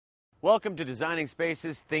Welcome to Designing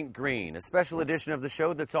Spaces Think Green, a special edition of the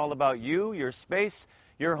show that's all about you, your space,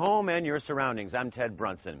 your home, and your surroundings. I'm Ted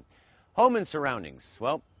Brunson. Home and surroundings,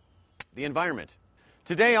 well, the environment.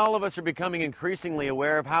 Today, all of us are becoming increasingly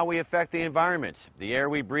aware of how we affect the environment, the air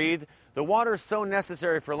we breathe, the water so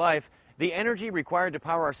necessary for life, the energy required to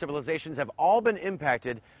power our civilizations have all been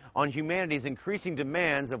impacted on humanity's increasing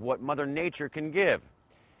demands of what Mother Nature can give.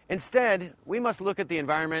 Instead, we must look at the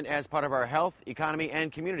environment as part of our health, economy,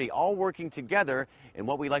 and community, all working together in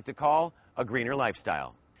what we like to call a greener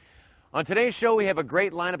lifestyle. On today's show, we have a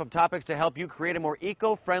great lineup of topics to help you create a more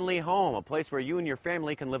eco-friendly home, a place where you and your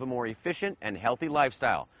family can live a more efficient and healthy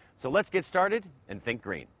lifestyle. So let's get started and think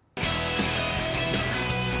green.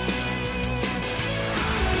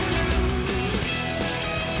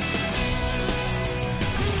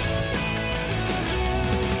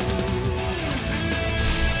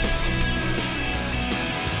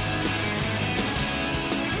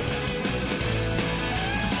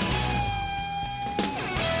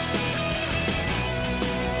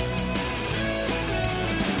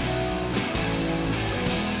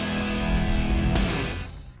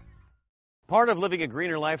 Part of living a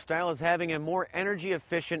greener lifestyle is having a more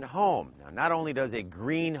energy-efficient home. Now, not only does a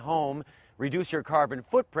green home reduce your carbon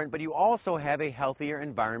footprint, but you also have a healthier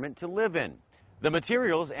environment to live in. The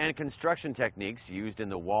materials and construction techniques used in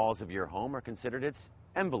the walls of your home are considered its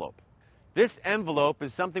envelope. This envelope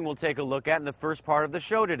is something we'll take a look at in the first part of the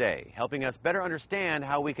show today, helping us better understand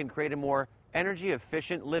how we can create a more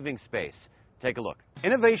energy-efficient living space. Take a look.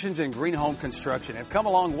 Innovations in green home construction have come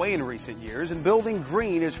a long way in recent years, and building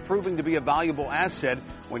green is proving to be a valuable asset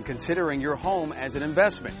when considering your home as an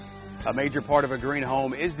investment. A major part of a green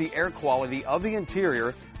home is the air quality of the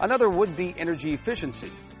interior. Another would be energy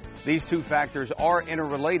efficiency. These two factors are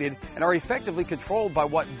interrelated and are effectively controlled by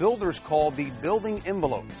what builders call the building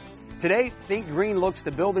envelope. Today, Think Green looks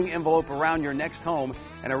the building envelope around your next home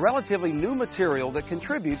and a relatively new material that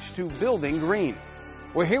contributes to building green.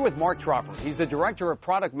 We're here with Marc Tropper. He's the Director of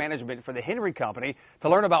Product Management for the Henry Company to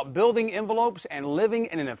learn about building envelopes and living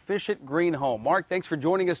in an efficient green home. Marc, thanks for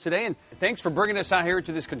joining us today, and thanks for bringing us out here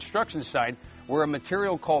to this construction site where a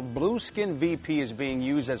material called Blueskin VP is being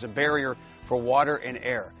used as a barrier for water and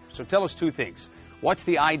air. So tell us two things. What's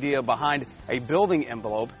the idea behind a building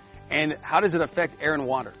envelope, and how does it affect air and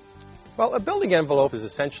water? Well, a building envelope is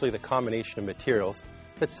essentially the combination of materials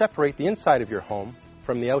that separate the inside of your home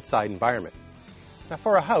from the outside environment. Now,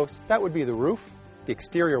 for a house, that would be the roof, the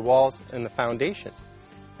exterior walls, and the foundation.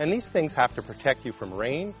 And these things have to protect you from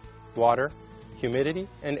rain, water, humidity,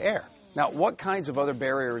 and air. Now, what kinds of other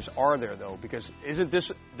barriers are there, though? Because isn't this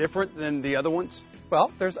different than the other ones?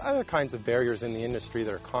 Well, there's other kinds of barriers in the industry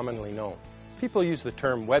that are commonly known. People use the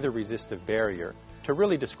term weather-resistive barrier to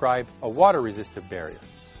really describe a water-resistive barrier.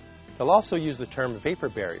 They'll also use the term vapor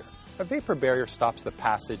barrier. A vapor barrier stops the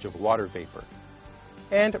passage of water vapor.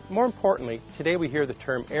 And more importantly, today we hear the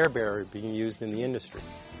term air barrier being used in the industry.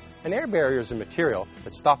 An air barrier is a material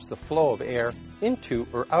that stops the flow of air into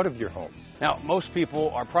or out of your home. Now, most people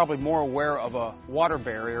are probably more aware of a water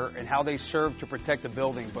barrier and how they serve to protect a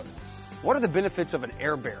building, but what are the benefits of an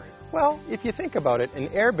air barrier? Well, if you think about it, an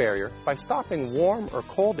air barrier, by stopping warm or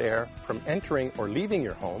cold air from entering or leaving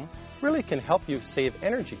your home, really can help you save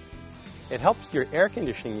energy. It helps your air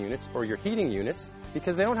conditioning units or your heating units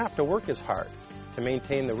because they don't have to work as hard to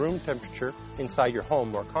maintain the room temperature inside your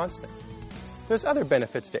home more constant. There's other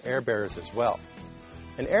benefits to air barriers as well.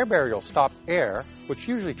 An air barrier will stop air, which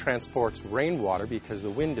usually transports rainwater because the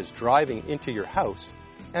wind is driving into your house,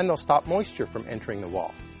 and they'll stop moisture from entering the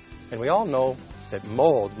wall. And we all know that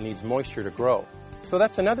mold needs moisture to grow. So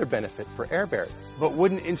that's another benefit for air barriers. But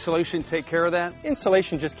wouldn't insulation take care of that?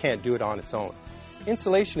 Insulation just can't do it on its own.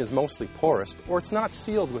 Insulation is mostly porous, or it's not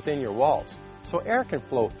sealed within your walls, so air can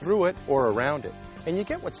flow through it or around it, and you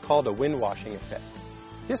get what's called a wind washing effect.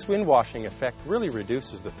 This wind washing effect really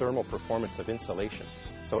reduces the thermal performance of insulation,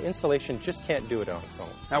 so insulation just can't do it on its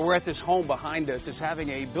own. Now, we're at this home behind us. It's having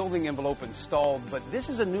a building envelope installed, but this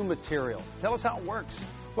is a new material. Tell us how it works.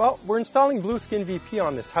 Well, we're installing Blueskin VP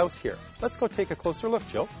on this house here. Let's go take a closer look,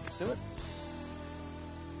 Joe. Let's do it.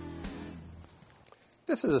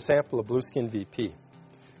 This is a sample of Blueskin VP.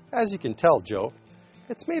 As you can tell, Joe,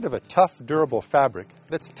 it's made of a tough, durable fabric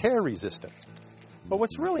that's tear resistant. But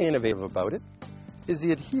what's really innovative about it is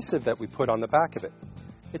the adhesive that we put on the back of it.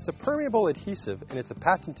 It's a permeable adhesive, and it's a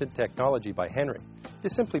patented technology by Henry. You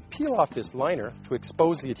simply peel off this liner to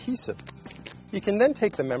expose the adhesive. You can then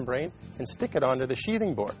take the membrane and stick it onto the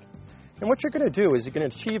sheathing board. And what you're going to do is you're going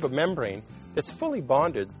to achieve a membrane that's fully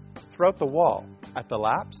bonded throughout the wall, at the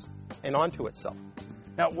laps, and onto itself.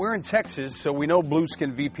 Now, we're in Texas, so we know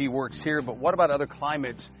Blueskin VP works here, but what about other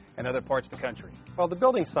climates in other parts of the country? Well, the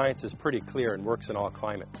building science is pretty clear and works in all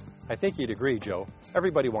climates. I think you'd agree, Joe.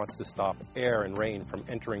 Everybody wants to stop air and rain from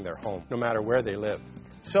entering their home, no matter where they live.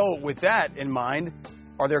 So with that in mind,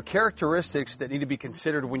 are there characteristics that need to be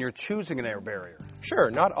considered when you're choosing an air barrier?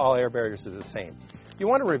 Sure, not all air barriers are the same. You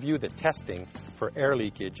want to review the testing for air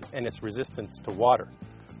leakage and its resistance to water.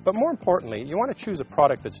 But more importantly, you want to choose a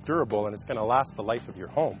product that's durable and it's going to last the life of your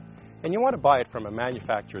home. And you want to buy it from a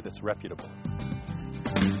manufacturer that's reputable.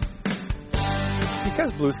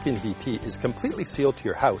 Because Blueskin VP is completely sealed to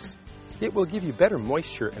your house, it will give you better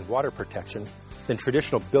moisture and water protection than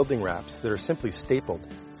traditional building wraps that are simply stapled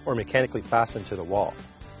or mechanically fastened to the wall.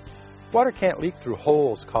 Water can't leak through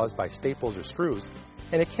holes caused by staples or screws,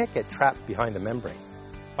 and it can't get trapped behind the membrane.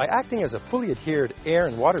 By acting as a fully adhered air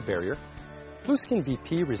and water barrier, Blueskin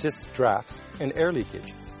VP resists drafts and air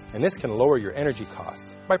leakage, and this can lower your energy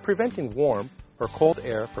costs by preventing warm or cold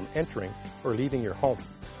air from entering or leaving your home.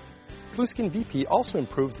 Blueskin VP also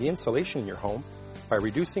improves the insulation in your home by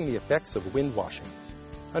reducing the effects of wind washing.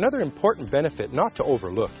 Another important benefit not to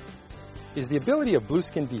overlook is the ability of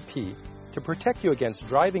Blueskin VP to protect you against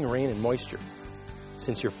driving rain and moisture.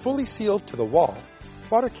 Since you're fully sealed to the wall,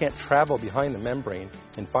 water can't travel behind the membrane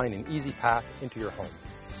and find an easy path into your home.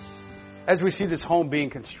 As we see this home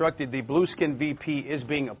being constructed, the Blueskin VP is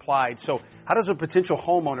being applied. So how does a potential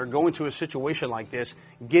homeowner go into a situation like this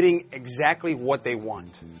getting exactly what they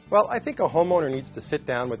want? Well, I think a homeowner needs to sit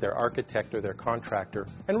down with their architect or their contractor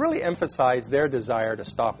and really emphasize their desire to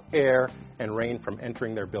stop air and rain from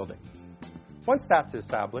entering their building. Once that's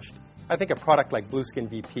established, I think a product like Blueskin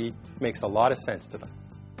VP makes a lot of sense to them.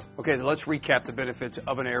 Okay, so let's recap the benefits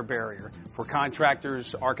of an air barrier for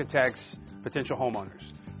contractors, architects, potential homeowners.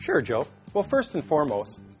 Sure, Joe. Well, first and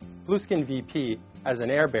foremost, Blueskin VP as an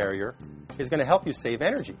air barrier is going to help you save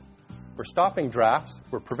energy. We're stopping drafts,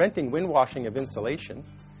 we're preventing wind washing of insulation,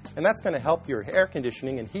 and that's going to help your air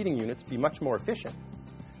conditioning and heating units be much more efficient.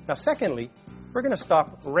 Now, secondly, we're going to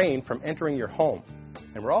stop rain from entering your home,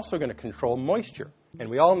 and we're also going to control moisture. And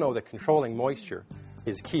we all know that controlling moisture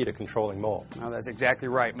is key to controlling mold. Well, that's exactly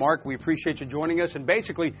right. Mark, we appreciate you joining us and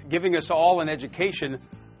basically giving us all an education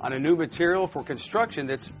on a new material for construction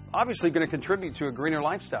that's obviously going to contribute to a greener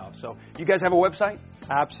lifestyle. So you guys have a website?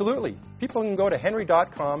 Absolutely. People can go to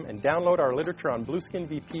henry.com and download our literature on Blueskin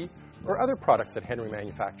VP or other products that Henry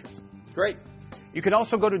manufactures. Great. You can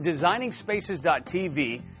also go to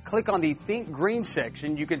designingspaces.tv, click on the Think Green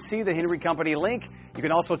section. You can see the Henry Company link. You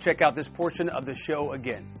can also check out this portion of the show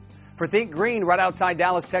again. For Think Green, right outside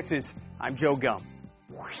Dallas, Texas, I'm Joe Gumm.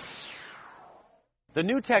 The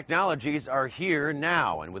new technologies are here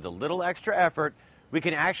now, and with a little extra effort, we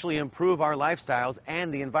can actually improve our lifestyles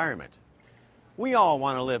and the environment. We all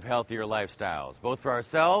want to live healthier lifestyles, both for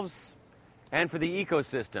ourselves and for the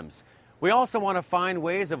ecosystems. We also want to find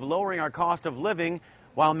ways of lowering our cost of living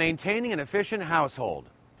while maintaining an efficient household.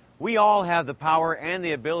 We all have the power and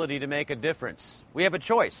the ability to make a difference. We have a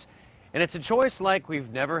choice, and it's a choice like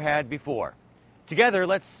we've never had before. Together,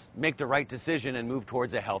 let's make the right decision and move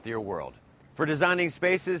towards a healthier world. For Designing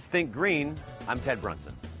Spaces, Think Green, I'm Ted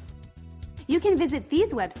Brunson. You can visit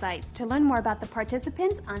these websites to learn more about the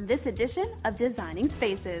participants on this edition of Designing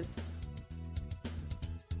Spaces.